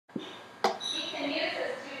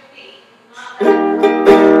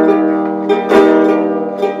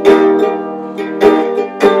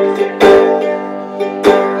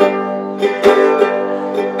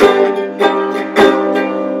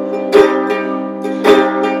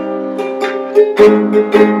This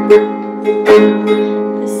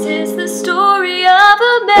is the story of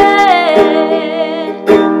a man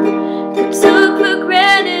who took for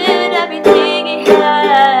granted everything he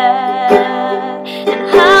had, and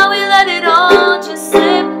how he let it all just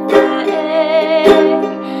slip away,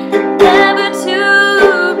 never to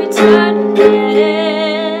return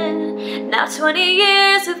again. Now 20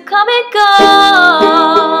 years have come and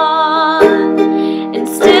gone, and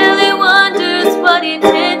still he wonders what he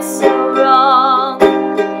did so wrong,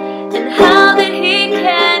 and how that he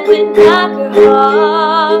can win back her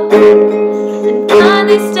heart, and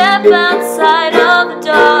finally step outside of the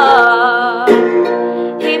dark.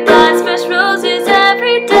 He buys fresh roses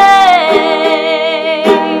every day,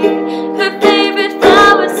 her favorite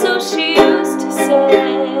flower, so she used to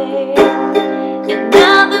say, and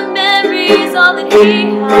now the memory's all that he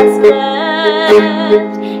has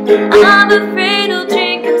left, and I'm afraid he'll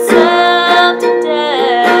drink himself to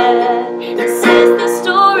death. This is the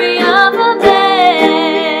story of a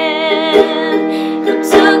man who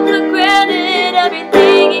took for granted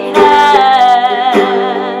everything he had,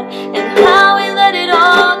 and how he let it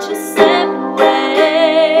all just slip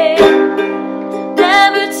away,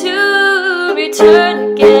 never to return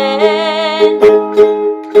again.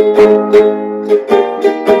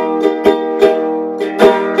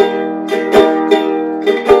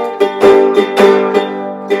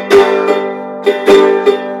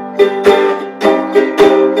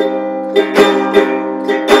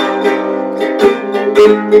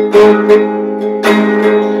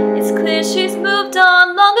 It's clear she's moved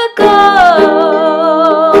on long ago,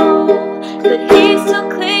 but he still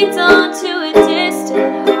clings on to a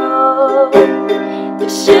distant hope that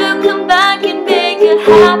she'll come back and make a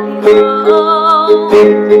happy home.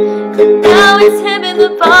 But now it's him in the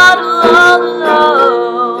bottle all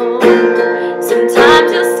alone.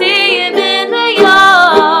 Sometimes you'll see him in the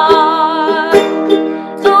yard,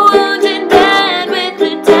 a wounded man with a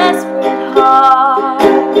desperate heart,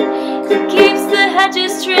 keeps the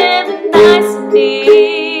hedges trimmed nice and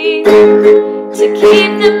neat, to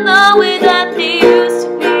keep them the way that they used to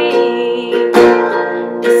be.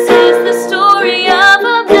 This is the story of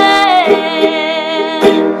a man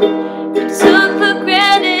who took for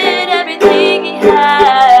granted everything he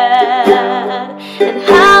had, and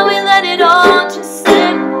how he let it all just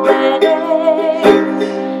slip away,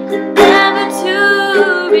 never to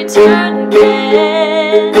return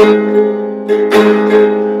again.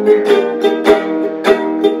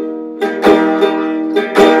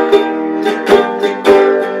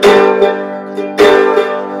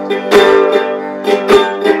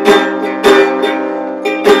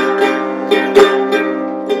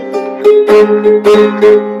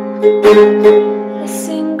 A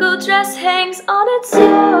single dress hangs on its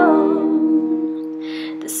own,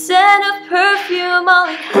 the scent of perfume all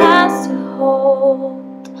it has to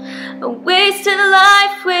hold, a wasted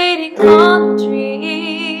life waiting on a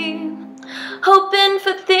dream, hoping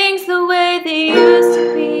for things the way they used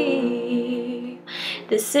to be.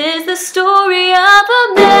 This is the story of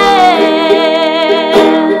a man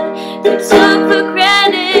who took for